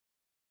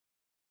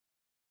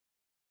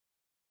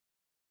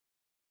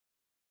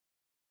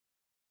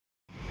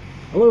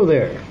Hello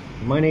there,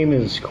 my name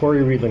is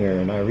Yorc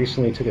Redlinger and I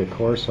recently took a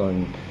course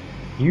on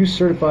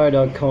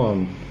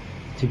uCertify.com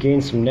to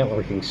gain some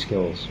networking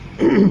skills.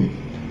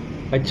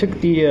 I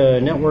took the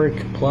Network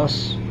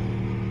Plus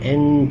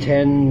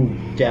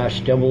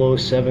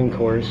N10-007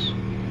 course,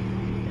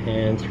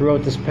 and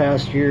throughout this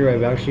past year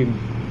I've actually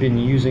been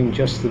using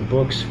just the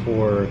books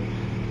for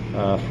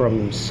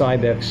from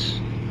Cybex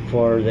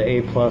for the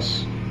A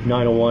Plus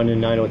 901 and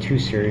 902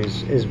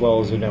 series, as well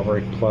as the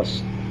Network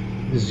Plus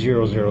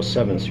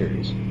 007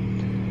 series.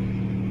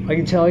 I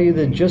can tell you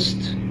that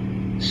just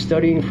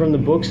studying from the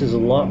books is a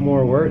lot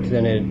more work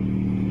than it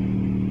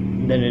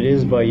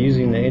is by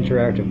using the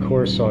interactive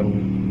course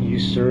on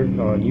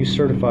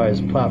uCertify's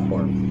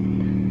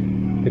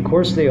platform. The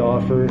course they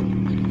offer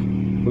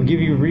will give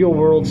you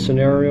real-world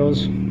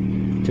scenarios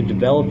to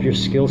develop your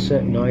skill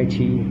set in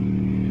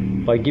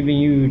IT by giving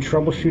you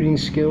troubleshooting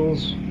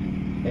skills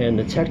and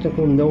the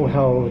technical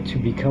know-how to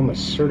become a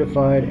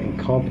certified and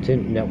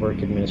competent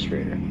network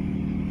administrator.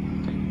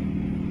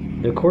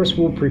 The course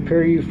will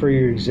prepare you for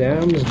your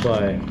exams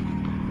by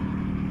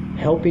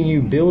helping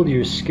you build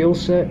your skill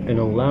set and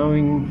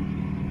allowing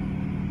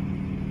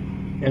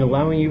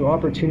you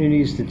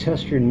opportunities to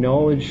test your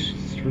knowledge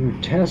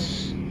through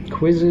tests,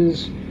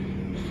 quizzes,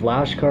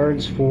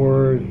 flashcards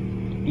for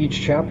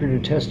each chapter to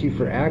test you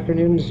for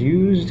acronyms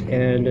used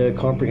and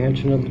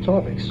comprehension of the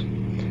topics.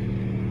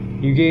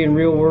 You gain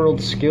real-world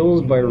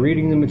skills by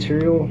reading the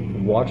material,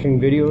 watching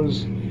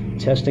videos,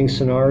 testing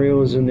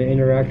scenarios in the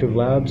interactive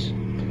labs,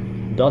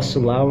 thus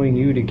allowing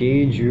you to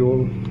gauge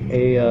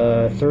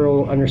a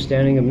thorough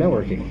understanding of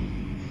networking.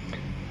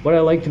 What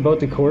I liked about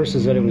the course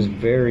is that it was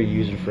very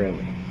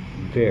user-friendly,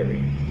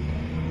 very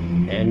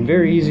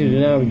easy to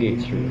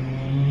navigate through.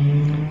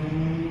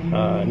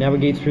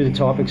 Navigate through the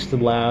topics, the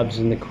labs,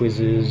 and the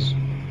quizzes.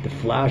 The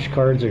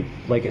flashcards are,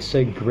 like I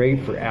said,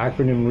 great for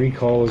acronym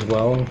recall as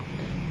well.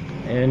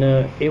 And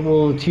it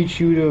will teach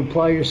you to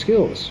apply your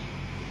skills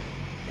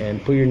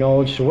and put your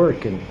knowledge to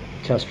work and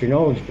test your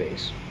knowledge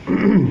base.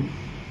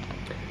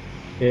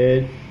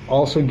 It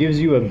also gives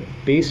you a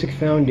basic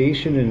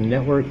foundation in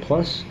Network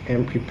Plus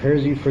and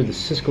prepares you for the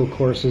Cisco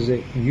courses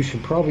that you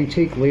should probably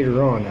take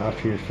later on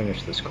after you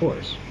finish this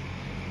course.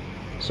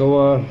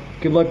 So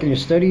good luck in your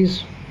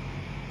studies.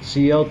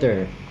 See you out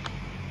there.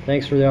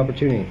 Thanks for the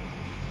opportunity.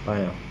 Bye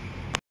now.